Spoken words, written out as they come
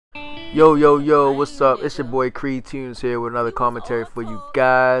Yo, what's up? It's your boy Creed Tunes here with another commentary for you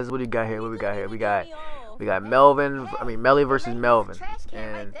guys. What do you got here? What we got here? We got Melly versus Melvin.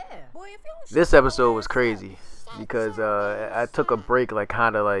 And this episode was crazy because I took a break like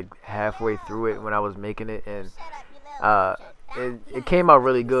kind of like halfway through it when I was making it, and it came out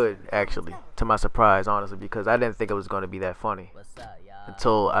really good actually, to my surprise, honestly, because I didn't think it was going to be that funny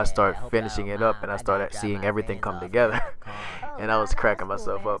until I start finishing it up and I started seeing everything come together. And I was cracking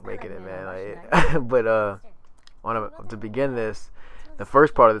myself up making it, man. To begin this, the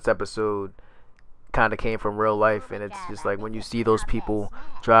first part of this episode kind of came from real life, and it's just like when you see those people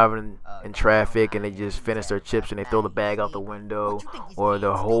driving in traffic and they just finish their chips and they throw the bag out the window or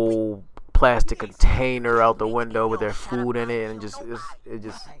the whole plastic container out the window with their food in it, and it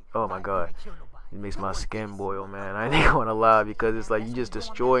just oh my god, it makes my skin boil, man. I ain't gonna lie, because it's like you just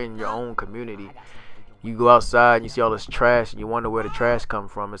destroying your own community. You go outside and you see all this trash and you wonder where the trash come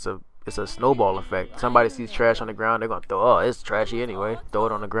from. It's a snowball effect. Somebody sees trash on the ground, they're gonna throw, oh, it's trashy anyway. Throw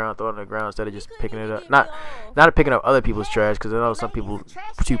it on the ground instead of just picking it up. Not picking up other people's trash, because I know some people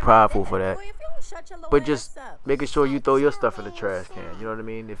are too prideful for that. But just making sure you throw your stuff in the trash can. You know what I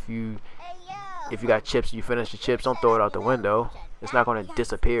mean? If you got chips, you finish the chips, don't throw it out the window. It's not gonna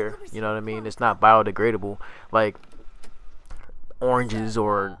disappear. You know what I mean? It's not biodegradable. Like oranges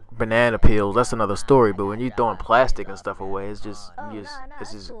or banana peels, that's another story. But when you throwing plastic and stuff away, it's just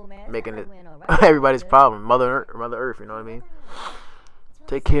making it everybody's problem. Mother Earth, you know what I mean?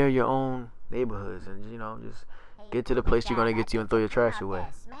 Take care of your own neighborhoods, and just get to the place you're gonna get to and throw your trash away.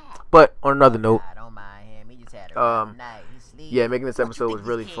 But on another note, yeah, making this episode was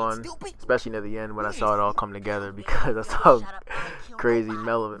really fun, especially near the end when I saw it all come together, because I saw how crazy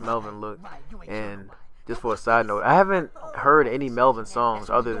Melvin looked. And just for a side note, I haven't heard any Melvin songs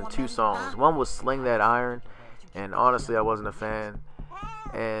other than 2 songs. One was Sling That Iron, and honestly I wasn't a fan.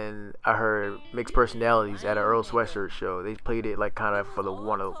 And I heard Mixed Personalities at an Earl Sweatshirt show. They played it like kind of for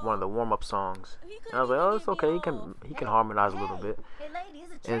one of the warm-up songs, and I was like, oh, it's okay, he can harmonize a little bit.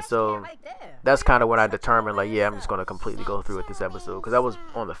 And so that's kind of when I determined, like, yeah, I'm just gonna completely go through with this episode, because I was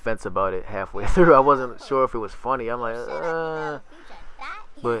on the fence about it halfway through. I wasn't sure if it was funny. I'm like,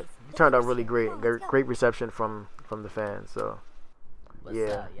 but it turned out really great reception from the fans. So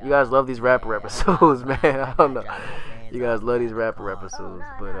yeah, you guys love these rapper episodes, man. I don't know, you guys love these rapper episodes,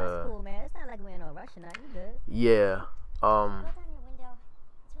 but yeah,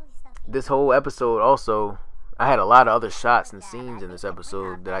 this whole episode also, I had a lot of other shots and scenes in this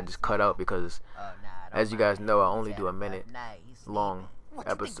episode that I just cut out because, as you guys know, I only do a minute long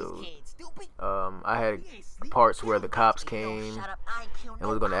episode. I had parts where the cops came and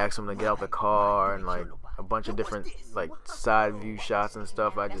was going to ask them to get out the car, and like a bunch of different like side view shots and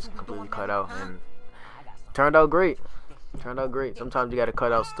stuff I just completely cut out, and turned out great. Sometimes you got to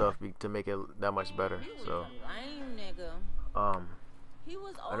cut out stuff to make it that much better. So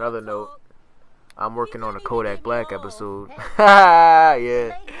another note, I'm working on a Kodak Black episode.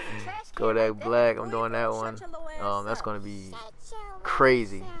 Yeah, Kodak Black, I'm doing that one. That's gonna be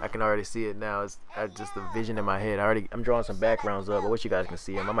crazy. I can already see it now. It's just the vision in my head. I'm drawing some backgrounds up. I wish you guys can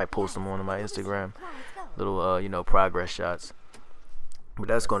see them. I might post them on my Instagram, little progress shots. But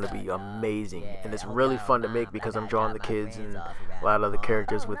that's going to be amazing, and it's really fun to make because I'm drawing the kids and a lot of other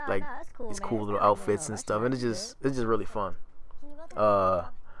characters with like these cool little outfits and stuff, and it's just really fun. I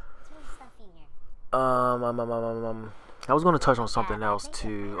was going to touch on something else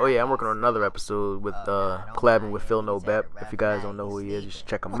too. Oh yeah, I'm working on another episode with collabing with Phil No Bep. If you guys don't know who he is, you should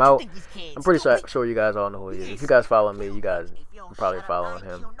check him out. I'm pretty sure you guys all know who he is. If you guys follow me, you guys are probably following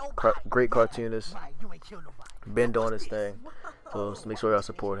him. Great cartoonist, been doing his thing, so make sure y'all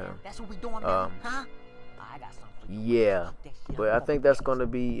support him. Yeah, but I think that's gonna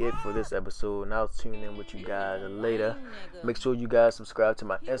be it for this episode, and I'll tune in with you guys later. Make sure you guys subscribe to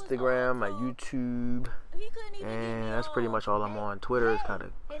my Instagram, my YouTube, and that's pretty much all I'm on. Twitter is kind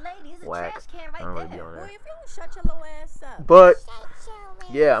of whack. I don't really be on there. But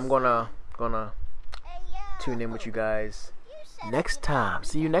yeah, I'm gonna tune in with you guys next time.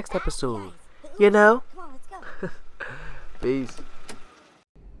 See you next episode. Peace.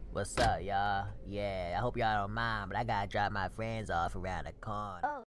 What's up, y'all? Yeah, I hope y'all don't mind, but I gotta drop my friends off around the corner.